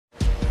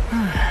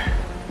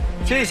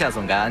这下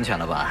总该安全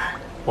了吧？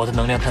我的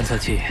能量探测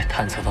器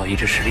探测到一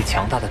支实力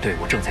强大的队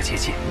伍正在接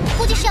近，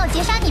估计是要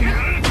截杀你们。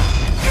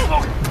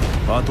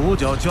把独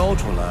角交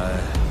出来，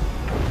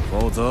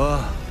否则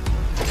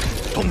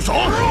动手！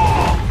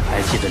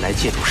还记得来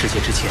界主世界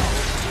之前，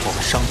我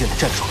们商店的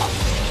战术吗？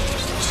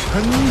趁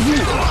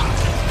热。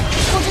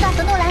不知道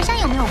和诺兰山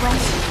有没有关系？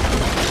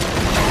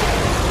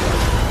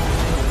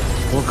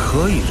我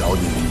可以饶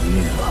你们一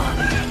命了。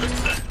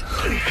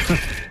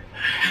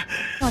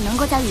有能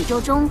够在宇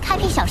宙中开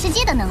辟小世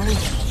界的能力。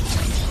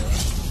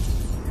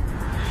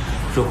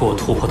如果我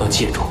突破到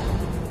界主，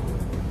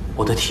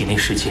我的体内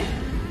世界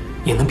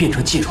也能变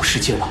成界主世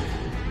界了。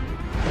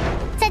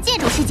在界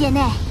主世界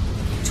内，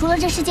除了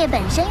这世界本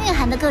身蕴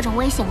含的各种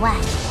危险外，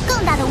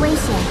更大的危险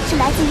是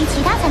来自于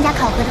其他参加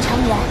考核的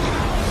成员，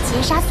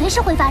截杀随时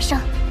会发生。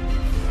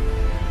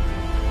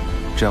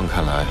这样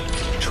看来，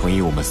纯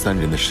以我们3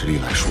人的实力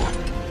来说，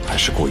还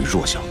是过于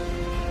弱小，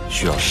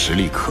需要实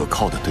力可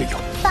靠的队友。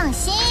放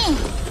心，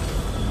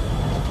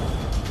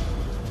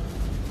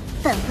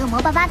本恶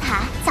魔巴巴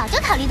塔早就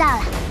考虑到了。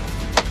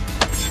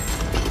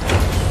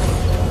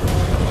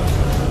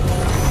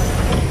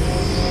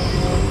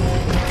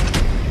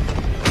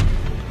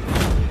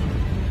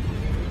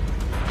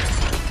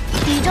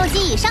宇宙级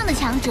以上的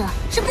强者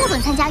是不准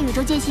参加宇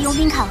宙见习佣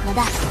兵考核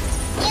的，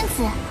因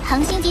此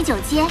恒星级9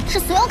阶是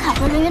所有考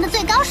核人员的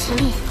最高实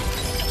力。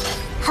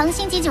恒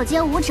星级9阶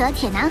武者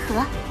铁男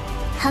和，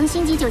恒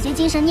星级9阶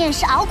精神念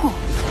师敖古，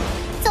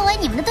作为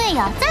你们的队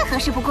友再合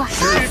适不过。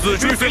誓死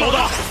追随老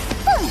大！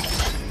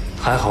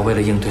还好，为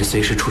了应对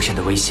随时出现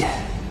的危险，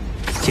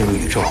进入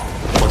宇宙，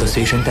我的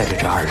随身带着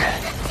这2人：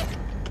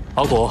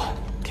敖古、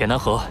铁男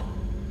和。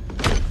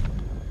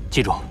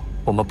记住，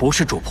我们不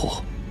是主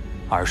仆，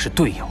而是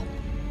队友，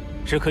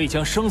是可以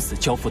将生死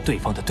交付对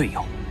方的队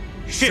友。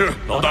是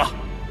老大。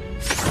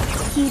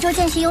宇宙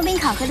见习佣兵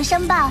考核的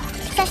申报，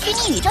在虚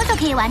拟宇宙就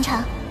可以完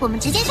成。我们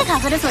直接去考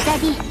核的所在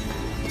地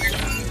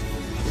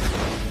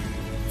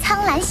——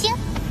苍蓝星。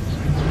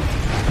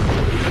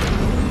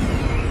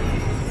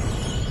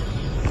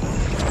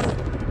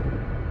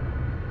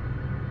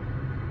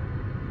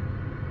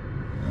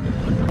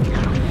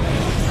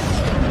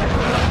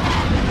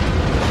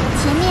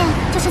前面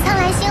就是苍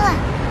蓝星了。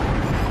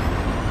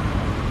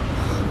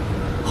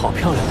好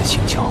漂亮的星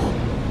球！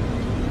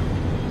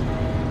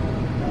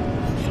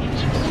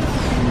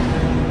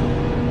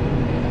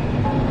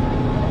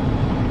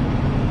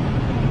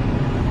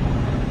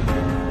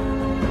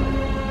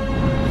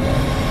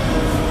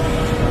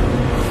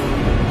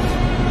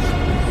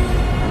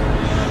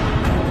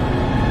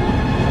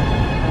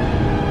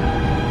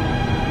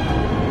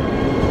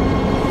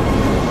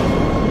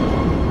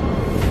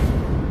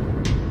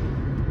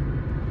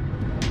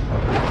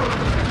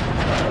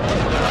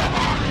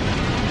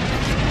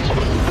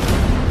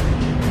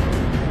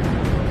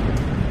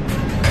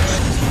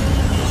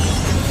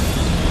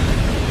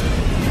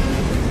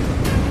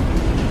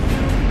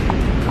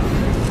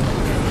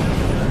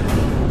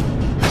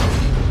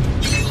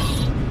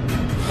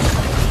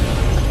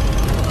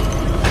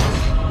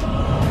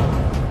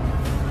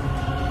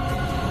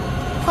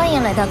欢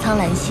迎来到苍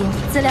蓝星。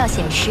资料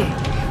显示，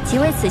几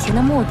位此行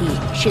的目的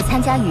是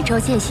参加宇宙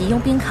见习佣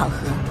兵考核，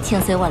请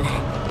随我来。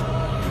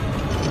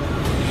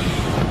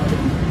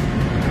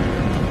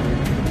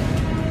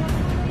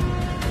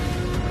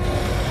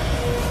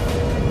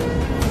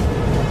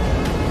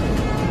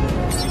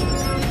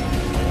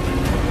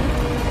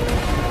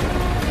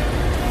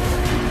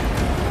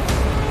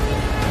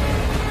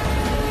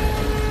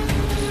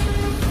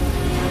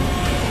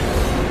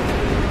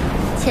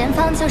前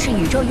方就是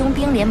宇宙佣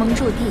兵联盟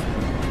驻地。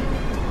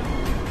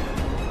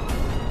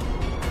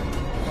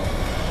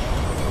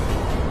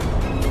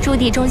驻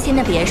地中心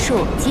的别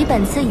墅即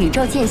本次宇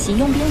宙见习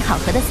佣兵考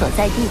核的所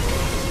在地，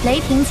雷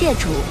霆界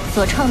主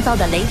所创造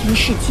的雷霆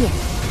世界。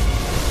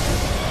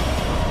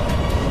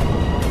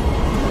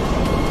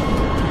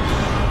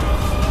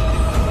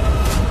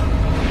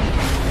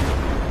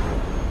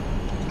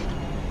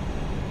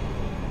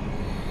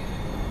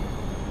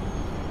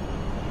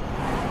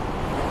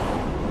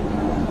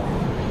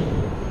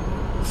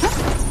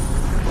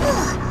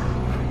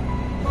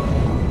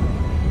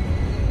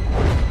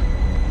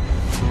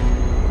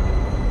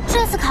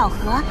考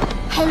核，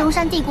黑龙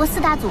山帝国4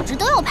大组织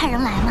都有派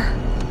人来吗？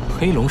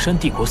黑龙山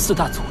帝国4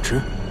大组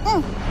织？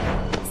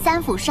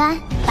三府山、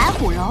白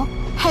虎楼、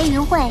黑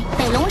云会、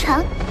北龙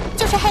城，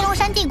就是黑龙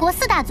山帝国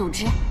4大组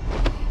织。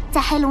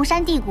在黑龙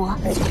山帝国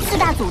，4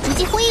大组织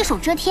几乎一手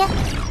遮天。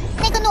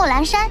那个诺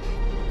兰山，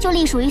就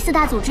隶属于4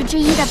大组织之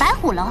一的白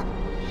虎楼。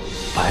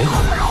白虎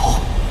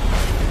楼。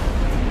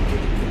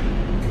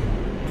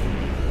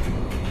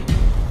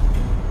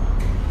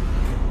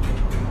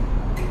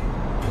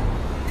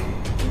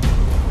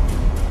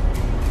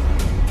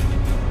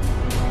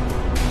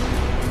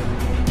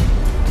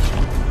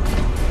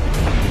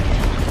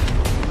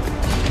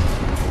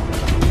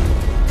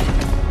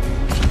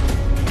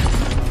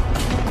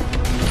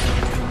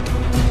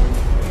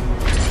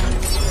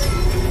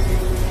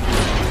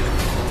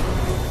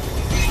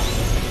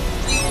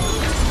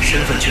身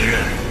份确认，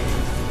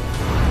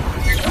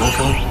罗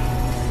峰，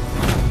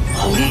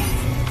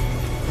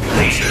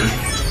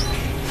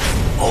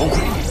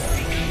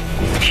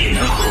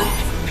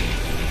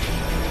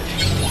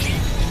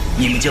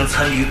将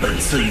参与本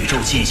次宇宙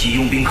见习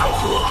佣兵考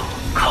核，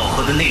考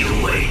核的内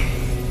容为：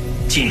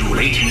进入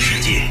雷霆世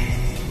界，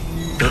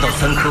得到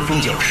3颗风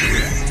角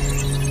石、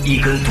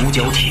1根独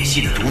角铁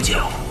系的独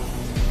角，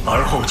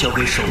而后交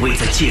给守卫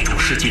在界主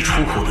世界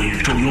出口的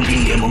宇宙佣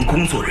兵联盟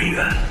工作人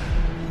员。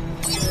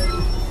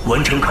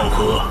完成考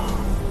核，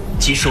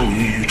即授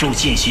予宇宙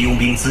见习佣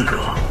兵资格。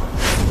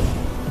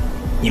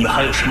你们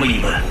还有什么疑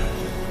问？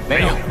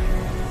没有。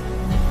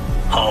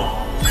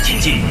好，请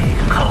进，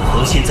考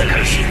核现在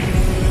开始。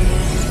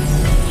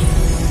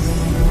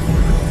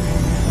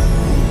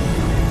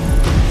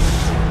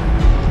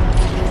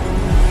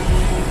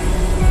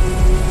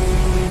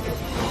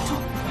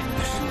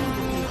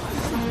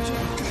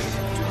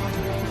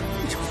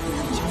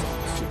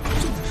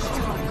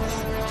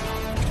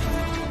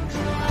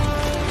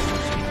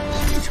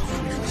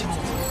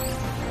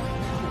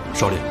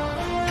首领，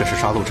这是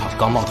杀戮场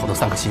刚冒头的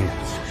3个新人，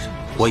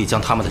我已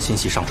将他们的信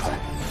息上传。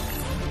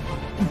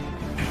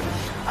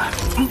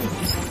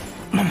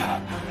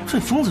这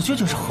疯子究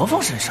竟是何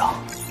方神圣？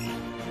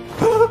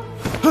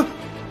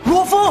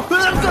罗峰！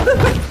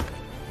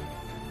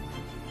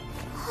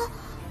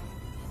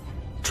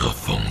这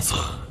疯子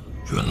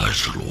原来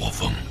是罗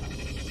峰，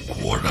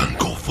果然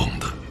够疯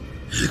的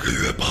，1个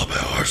月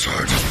822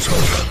场征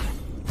战。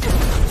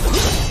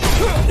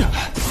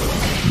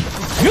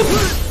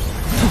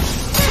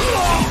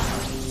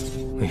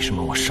为什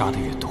么我杀的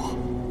越多，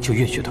就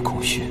越觉得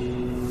空虚？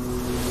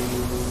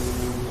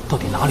到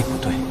底哪里不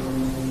对？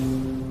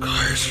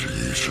开始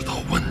意识到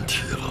问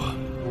题了，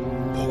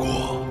不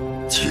过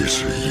即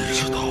使意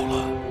识到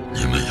了，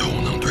你们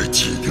又能对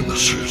既定的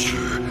事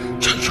实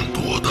产生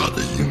多大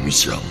的影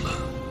响呢？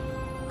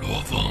罗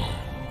峰，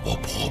我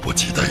迫不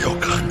及待要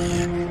看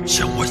你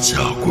向我下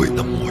跪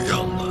的模样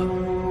了。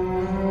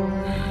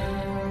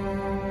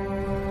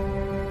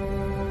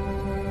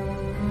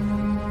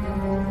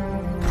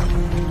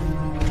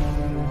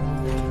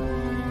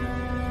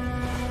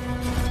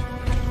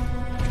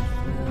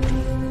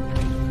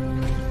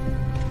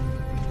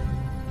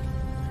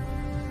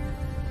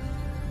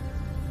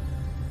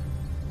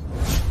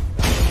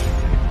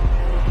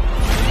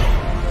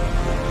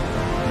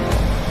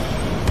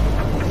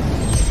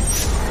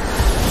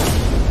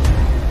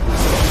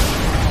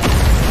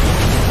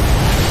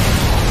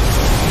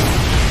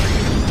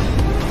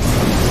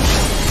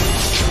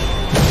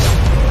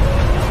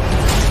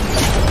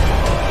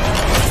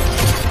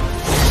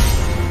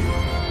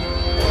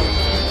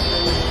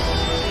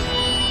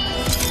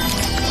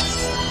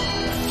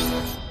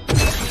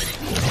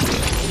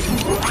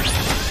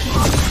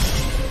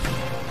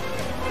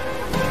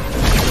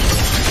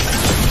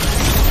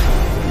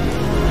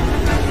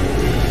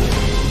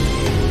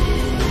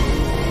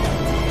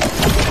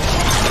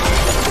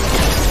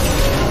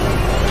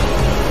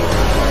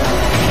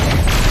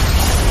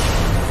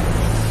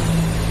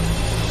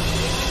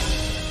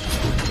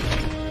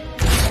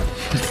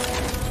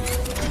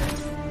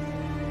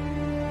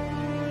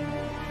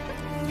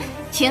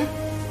停！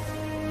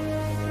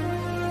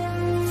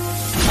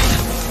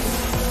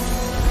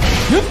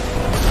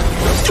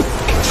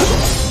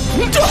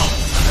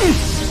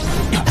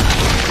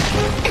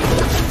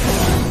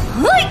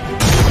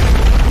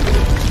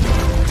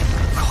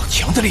好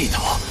强的力道，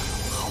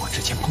和我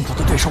之前碰到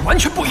的对手完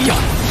全不一样。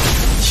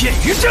剑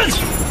鱼阵！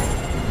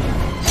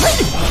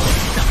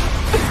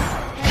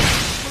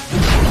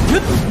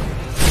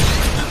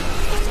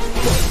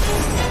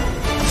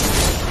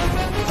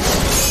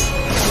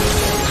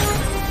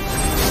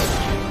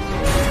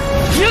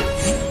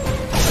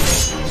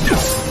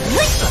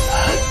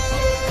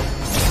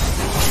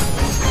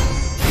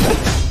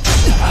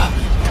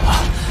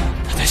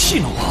他在戏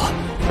弄我。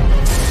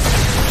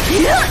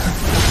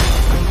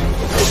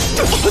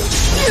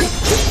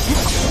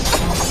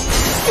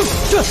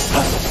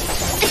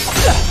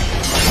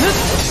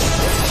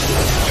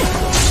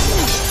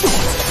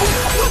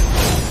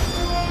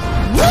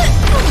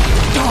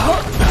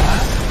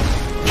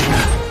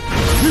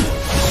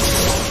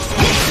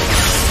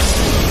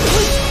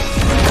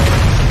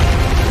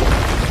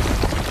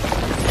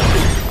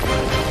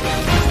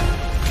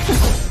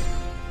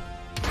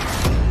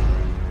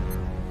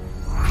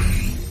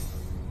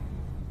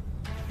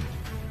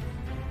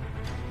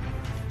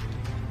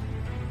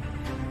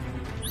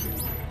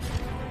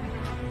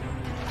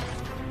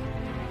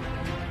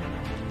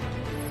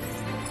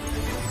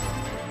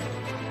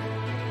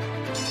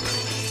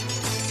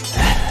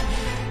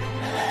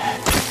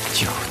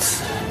就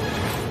此，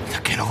他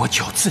给了我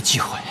9次机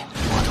会，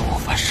我都无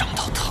法伤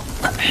到他。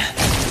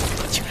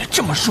竟然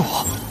这么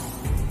弱！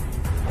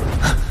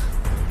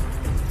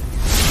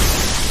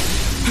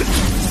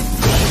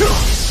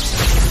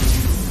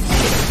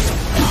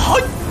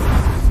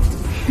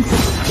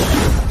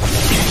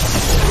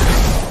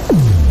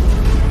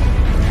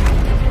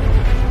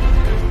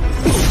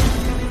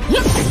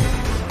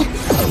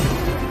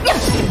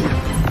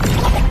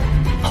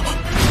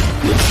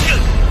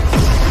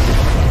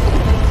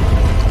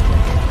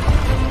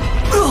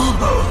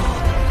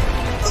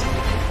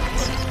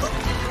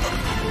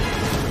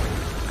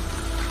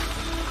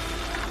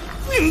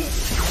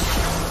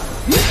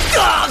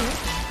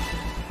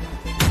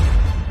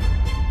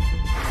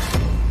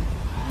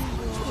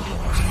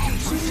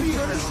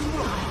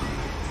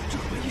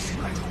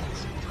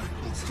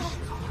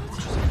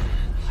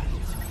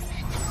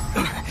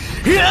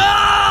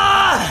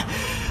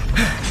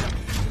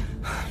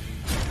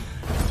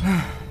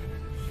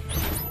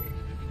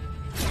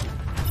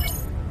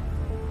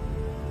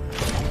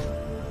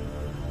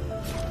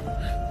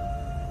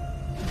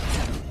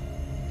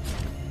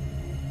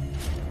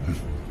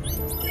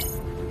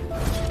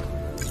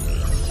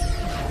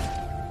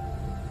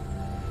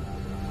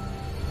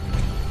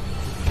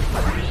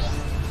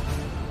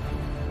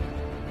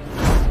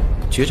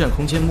决战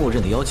空间默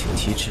认的邀请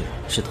机制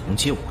是同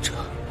阶武者，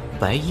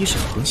白衣是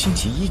恒星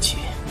级1阶，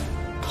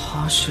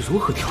他是如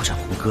何挑战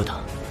胡歌的？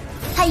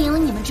他赢了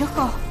你们之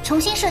后，重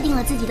新设定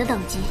了自己的等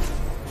级。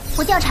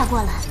我调查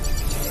过了，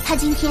他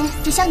今天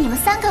只向你们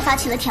3个发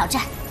起了挑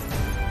战。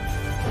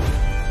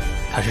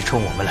他是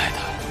冲我们来的，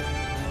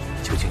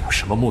究竟有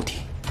什么目的？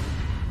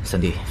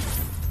三弟，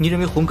你认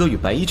为红哥与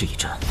白衣这一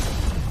战，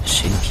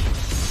谁能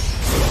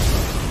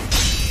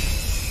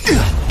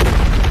赢？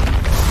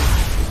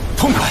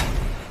痛快！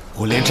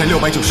我连战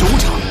695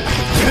场，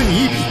跟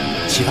你一比，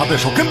其他对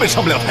手根本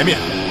上不了台面。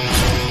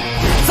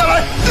再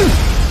来！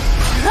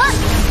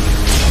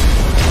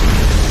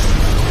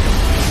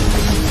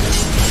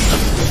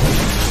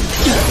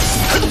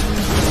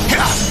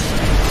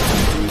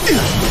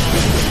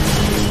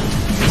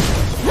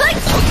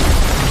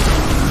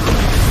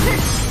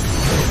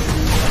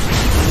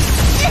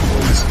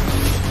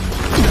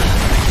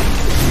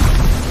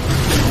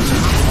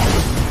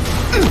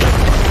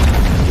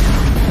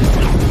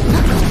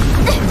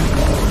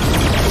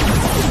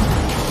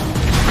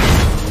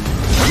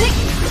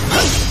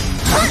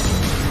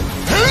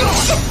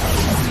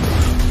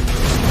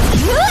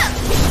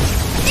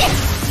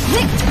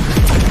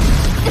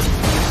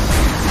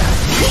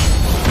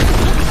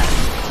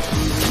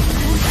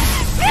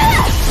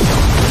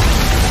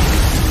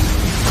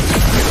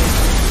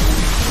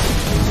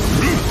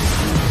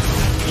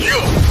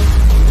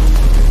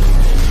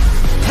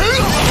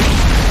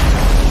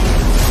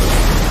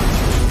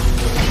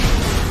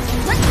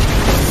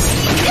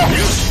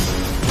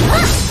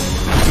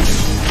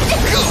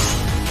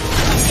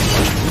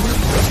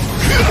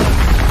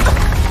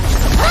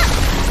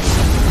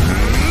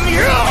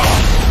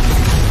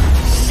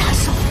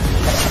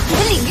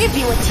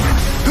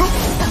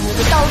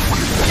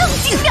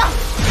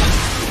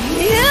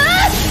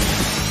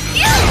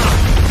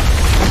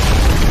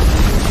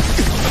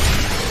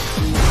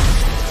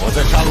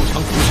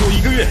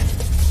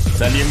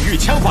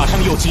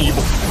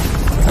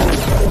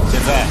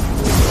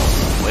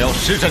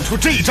施展出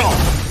这一招，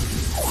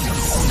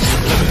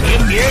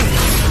连连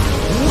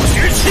无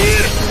绝期。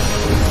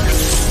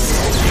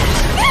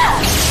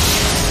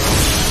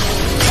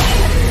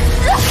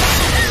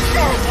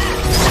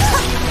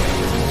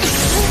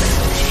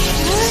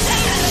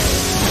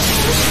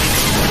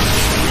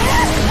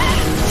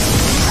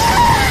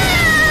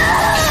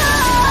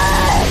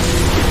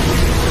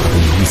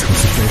一层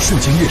次在瞬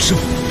间跃升。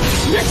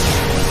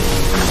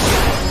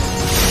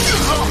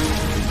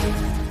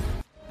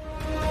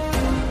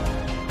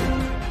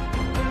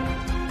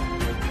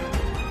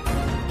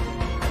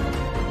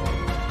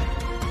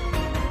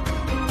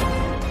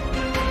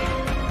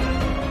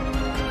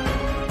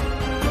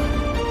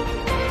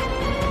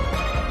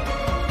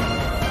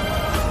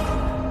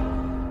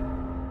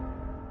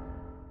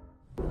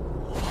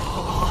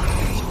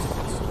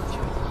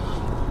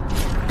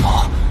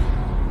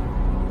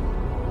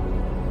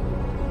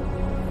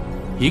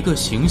一个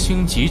行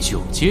星级9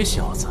阶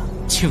小子，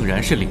竟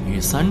然是领域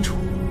3处，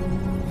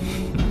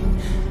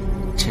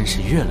真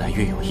是越来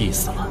越有意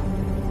思了。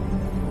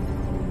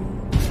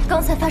刚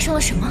才发生了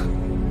什么？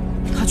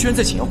他居然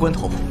在紧要关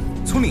头，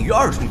从领域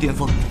2重巅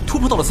峰突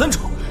破到了3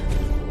重，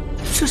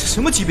这是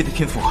什么级别的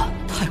天赋啊！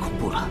太恐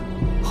怖了！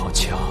好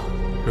巧，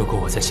如果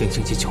我在行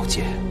星级9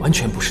阶，完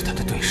全不是他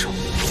的对手。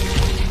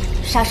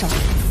杀手，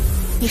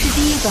你是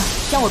第一个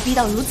将我逼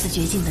到如此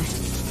绝境的人，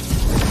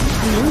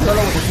你赢得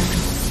了我的尊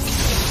重。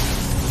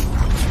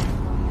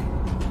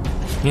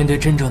面对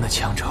真正的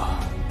强者，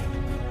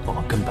我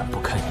们根本不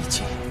堪一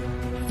击。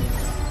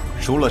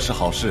输了是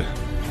好事，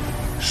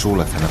输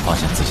了才能发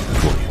现自己的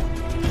弱点，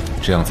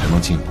这样才能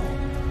进步。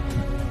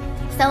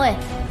3位，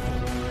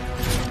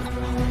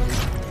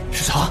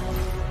是他。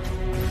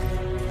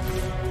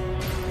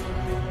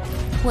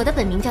我的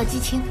本名叫姬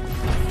青，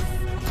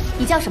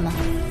你叫什么？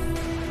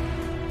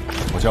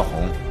我叫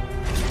红，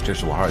这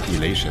是我2弟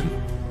雷神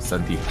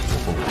，3弟罗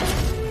峰。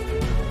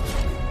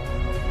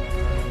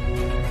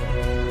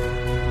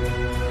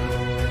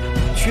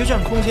决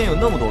战空间有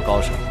那么多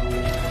高手，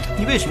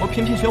你为什么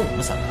偏偏选我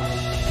们3个？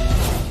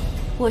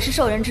我是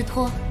受人之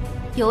托，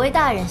有位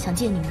大人想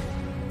见你们。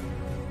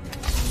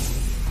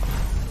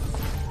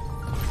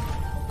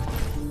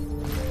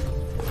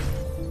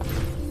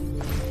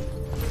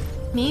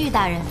明玉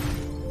大人，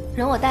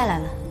人我带来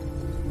了。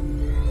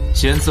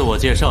先自我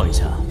介绍一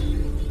下，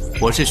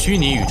我是虚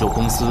拟宇宙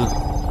公司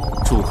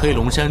驻黑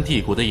龙山帝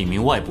国的一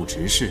名外部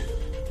执事，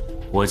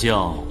我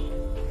叫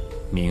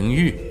明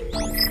玉。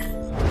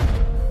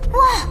哇，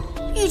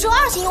宇宙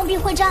2型佣兵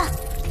徽章，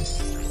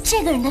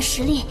这个人的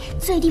实力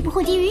最低不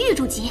会低于玉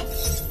柱级，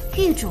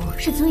域主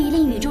是足以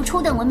令宇宙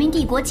初等文明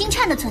帝国惊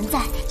颤的存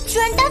在，居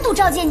然单独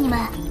召见你们。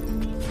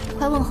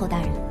快问候大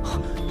人。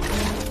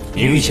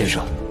明玉先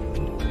生，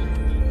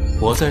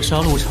我在杀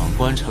戮场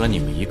观察了你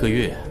们1个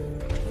月，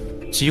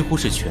几乎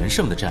是全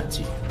胜的战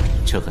绩，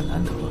这很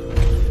难得。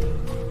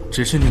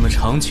只是你们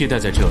长期待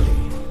在这里，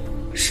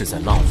是在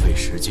浪费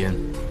时间。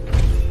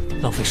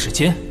浪费时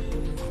间？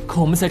可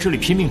我们在这里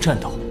拼命战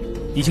斗，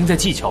已经在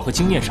技巧和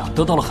经验上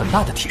得到了很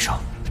大的提升。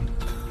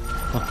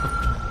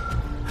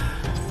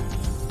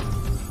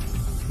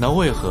那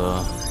为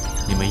何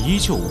你们依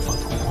旧无法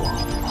突破？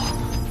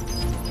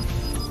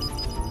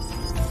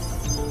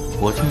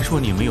我听说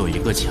你们有一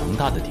个强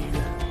大的敌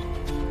人，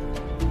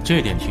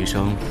这点提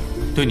升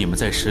对你们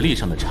在实力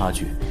上的差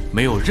距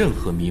没有任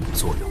何弥补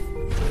作用。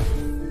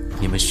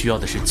你们需要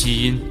的是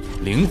基因、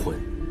灵魂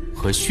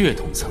和血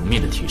统层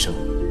面的提升。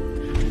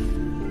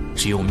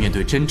只有面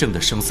对真正的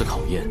生死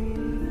考验，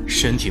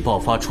身体爆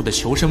发出的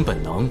求生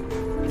本能，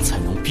才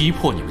能逼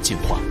迫你们进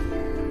化。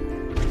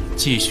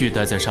继续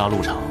待在杀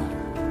戮场，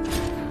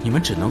你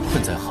们只能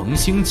困在恒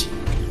星级，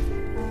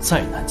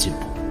再难进步。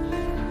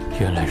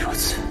原来如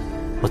此，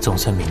我总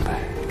算明白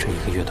这1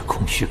个月的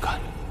空虚感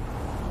了。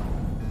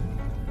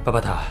巴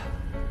巴塔，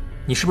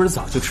你是不是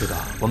早就知道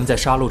我们在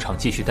杀戮场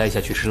继续待下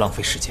去是浪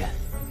费时间？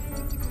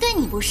对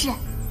你不是，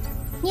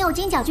你有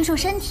金角巨兽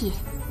身体，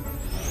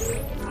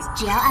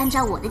只要按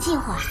照我的计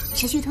划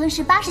持续吞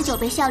噬89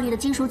倍效率的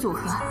金属组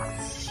合，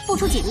不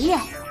出几个月，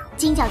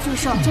金角巨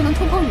兽就能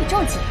突破宇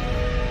宙级。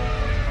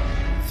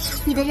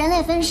你的人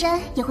类分身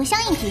也会相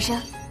应提升，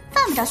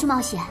犯不着去冒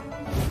险。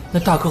那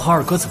大哥和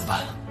二哥怎么办？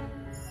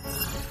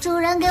主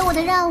人给我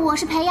的任务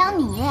是培养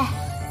你，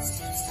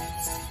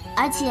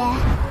而且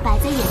摆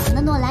在眼前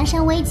的诺兰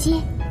山危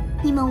机，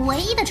你们唯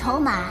一的筹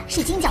码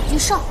是金角巨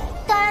兽，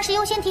当然是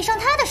优先提升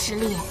他的实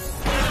力。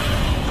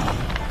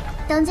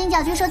等金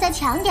角巨兽再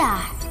强点儿，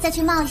再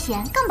去冒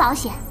险更保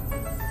险。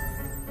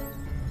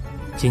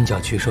金角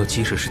巨兽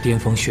即使是巅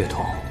峰血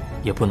统，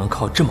也不能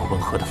靠这么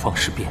温和的方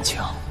式变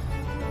强。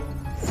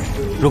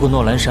如果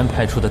诺兰山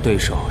派出的对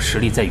手实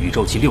力在宇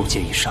宙级6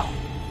阶以上，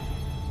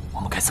我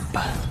们该怎么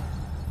办？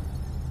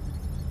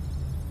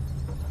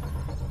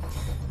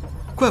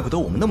怪不得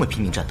我们那么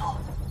拼命战斗，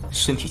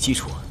身体基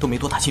础都没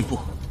多大进步。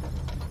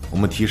我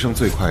们提升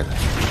最快的，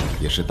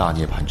也是大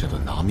涅槃这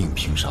段拿命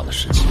拼杀的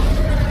时期。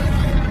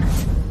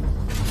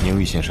宁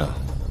玉先生，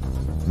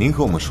您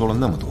和我们说了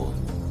那么多，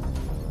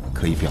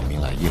可以表明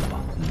来意了吧？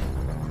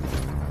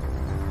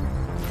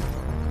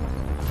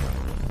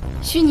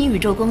虚拟宇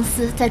宙公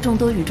司在众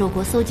多宇宙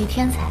国搜集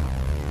天才，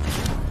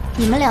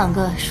你们2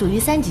个属于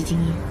3级精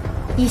英，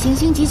以行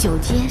星级9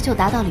阶就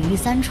达到领域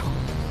3重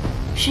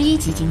，11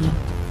级精英，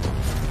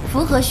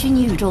符合虚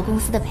拟宇宙公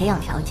司的培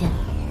养条件。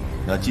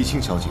那姬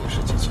青小姐是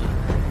几级？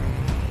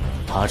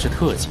她是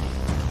特级。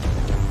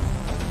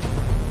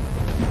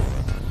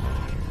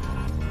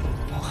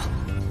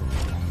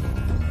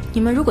你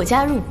们如果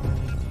加入，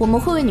我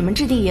们会为你们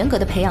制定严格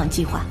的培养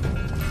计划，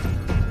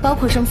包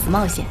括生死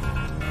冒险。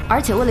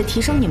而且为了提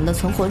升你们的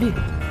存活率，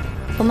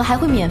我们还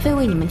会免费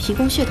为你们提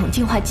供血统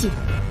净化剂。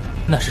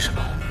那是什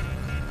么？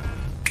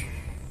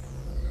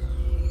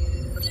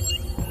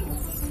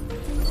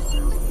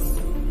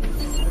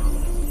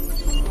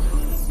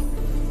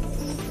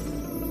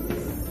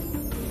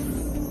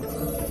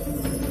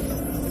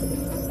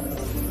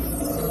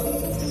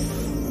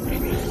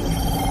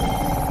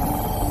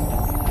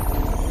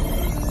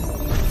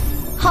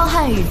浩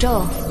瀚宇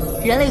宙，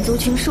人类族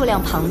群数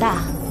量庞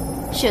大，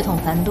血统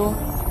繁多。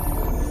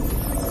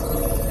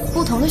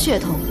不同的血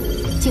统，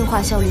进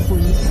化效率不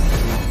一。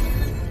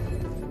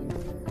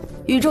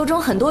宇宙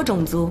中很多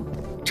种族，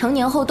成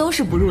年后都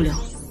是不入流。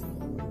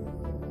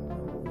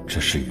这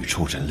是宇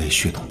宙人类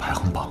血统排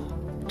行榜。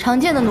常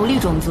见的奴隶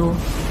种族，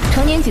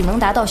成年仅能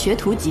达到学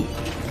徒级，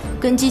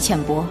根基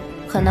浅薄，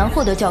很难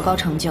获得较高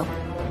成就。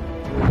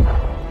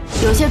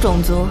有些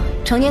种族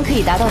成年可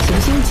以达到行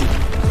星级，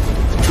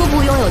初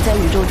步拥有在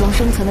宇宙中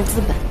生存的资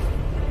本，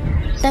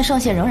但上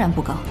限仍然不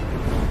高。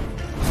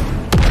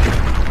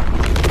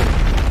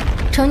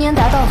成年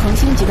达到恒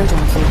星级的种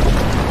族，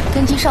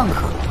根基尚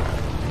可，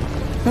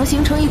能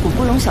形成一股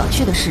不容小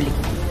觑的势力。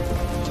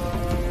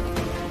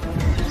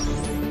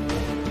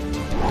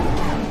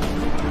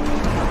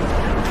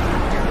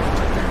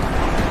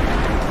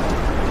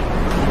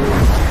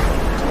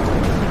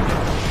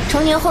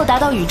成年后达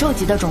到宇宙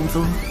级的种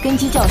族，根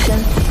基较深，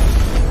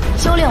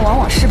修炼往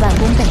往事半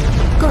功倍，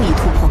更易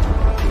突破。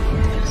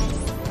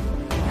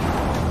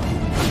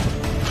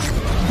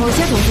某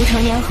些种族成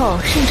年后，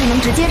甚至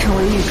能直接成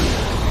为域主。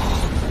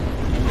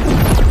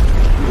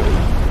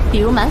比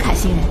如满卡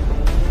星人。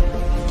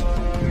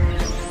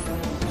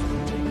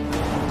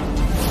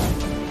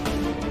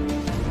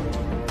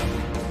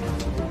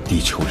地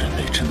球人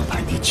类只能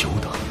排第9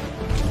等。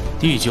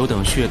第9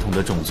等血统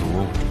的种族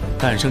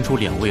诞生出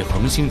2位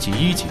恒星级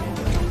1阶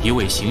，1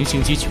位行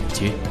星级9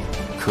阶，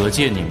可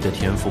见你们的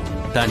天赋，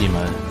但你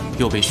们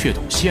又被血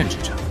统限制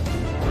着。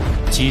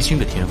姬青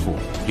的天赋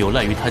有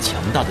赖于他强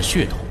大的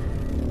血统，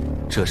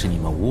这是你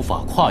们无法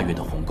跨越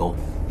的鸿沟。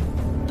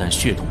但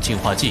血统净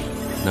化剂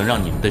能让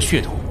你们的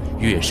血统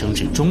跃升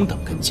至中等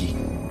根基。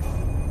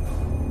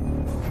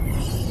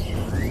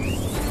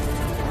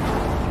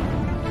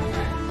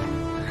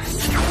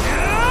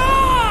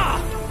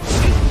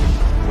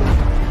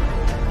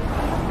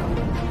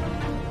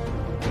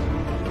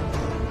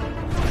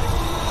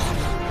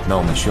那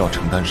我们需要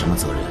承担什么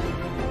责任？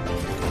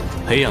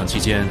培养期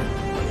间，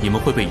你们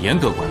会被严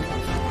格管理。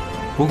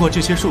不过这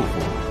些束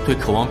缚对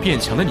渴望变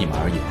强的你们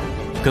而言，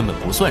根本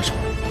不算什么。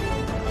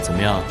怎么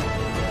样？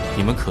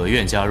你们可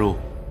愿加入？